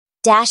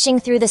Dashing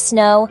through the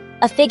snow,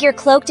 a figure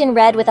cloaked in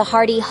red with a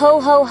hearty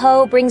ho ho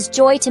ho brings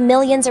joy to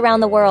millions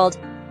around the world.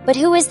 But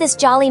who is this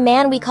jolly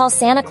man we call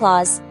Santa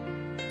Claus?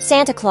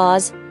 Santa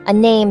Claus, a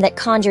name that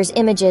conjures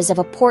images of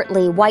a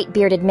portly,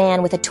 white-bearded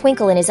man with a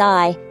twinkle in his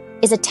eye,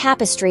 is a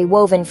tapestry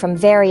woven from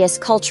various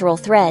cultural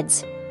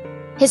threads.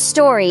 His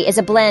story is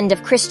a blend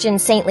of Christian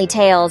saintly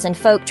tales and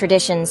folk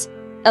traditions,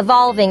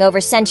 evolving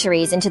over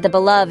centuries into the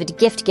beloved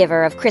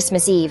gift-giver of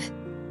Christmas Eve.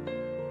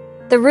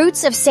 The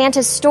roots of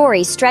Santa's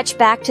story stretch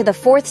back to the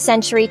 4th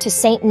century to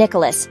Saint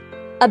Nicholas,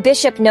 a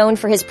bishop known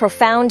for his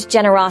profound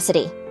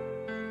generosity.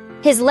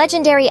 His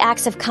legendary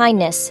acts of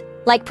kindness,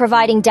 like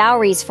providing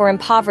dowries for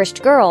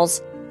impoverished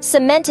girls,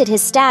 cemented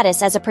his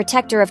status as a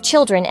protector of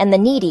children and the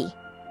needy.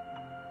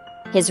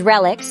 His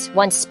relics,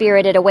 once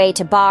spirited away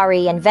to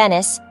Bari and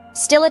Venice,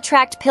 still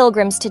attract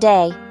pilgrims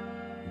today.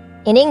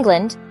 In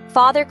England,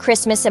 Father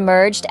Christmas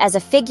emerged as a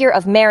figure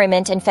of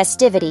merriment and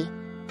festivity,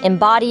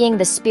 embodying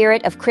the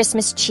spirit of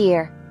Christmas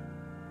cheer.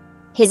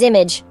 His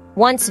image,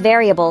 once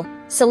variable,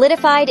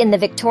 solidified in the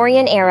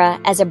Victorian era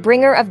as a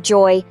bringer of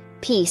joy,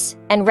 peace,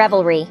 and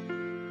revelry.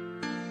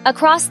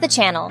 Across the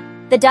Channel,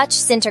 the Dutch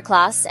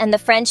Sinterklaas and the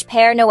French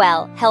Père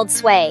Noël held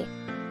sway,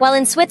 while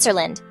in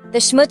Switzerland, the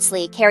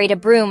Schmutzli carried a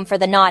broom for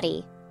the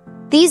naughty.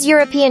 These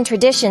European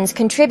traditions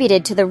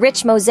contributed to the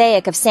rich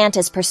mosaic of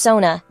Santa's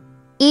persona,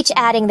 each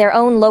adding their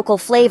own local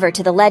flavor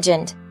to the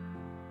legend.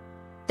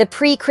 The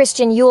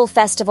pre-Christian Yule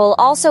festival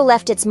also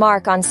left its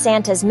mark on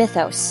Santa's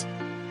mythos.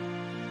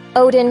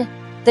 Odin,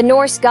 the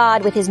Norse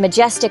god with his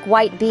majestic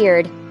white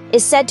beard,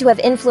 is said to have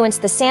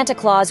influenced the Santa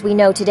Claus we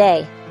know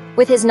today,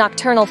 with his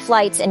nocturnal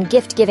flights and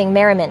gift-giving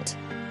merriment.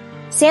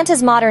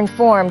 Santa's modern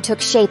form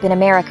took shape in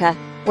America,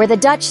 where the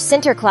Dutch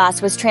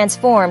Sinterklaas was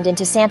transformed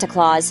into Santa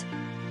Claus.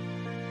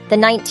 The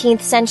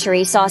 19th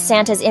century saw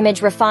Santa's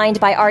image refined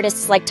by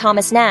artists like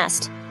Thomas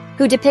Nast,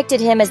 who depicted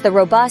him as the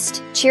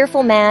robust,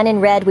 cheerful man in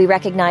red we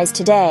recognize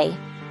today.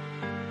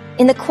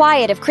 In the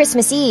quiet of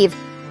Christmas Eve,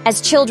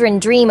 as children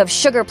dream of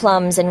sugar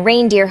plums and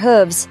reindeer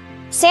hooves,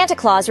 Santa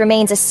Claus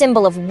remains a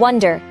symbol of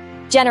wonder,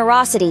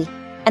 generosity,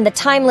 and the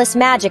timeless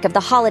magic of the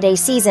holiday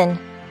season.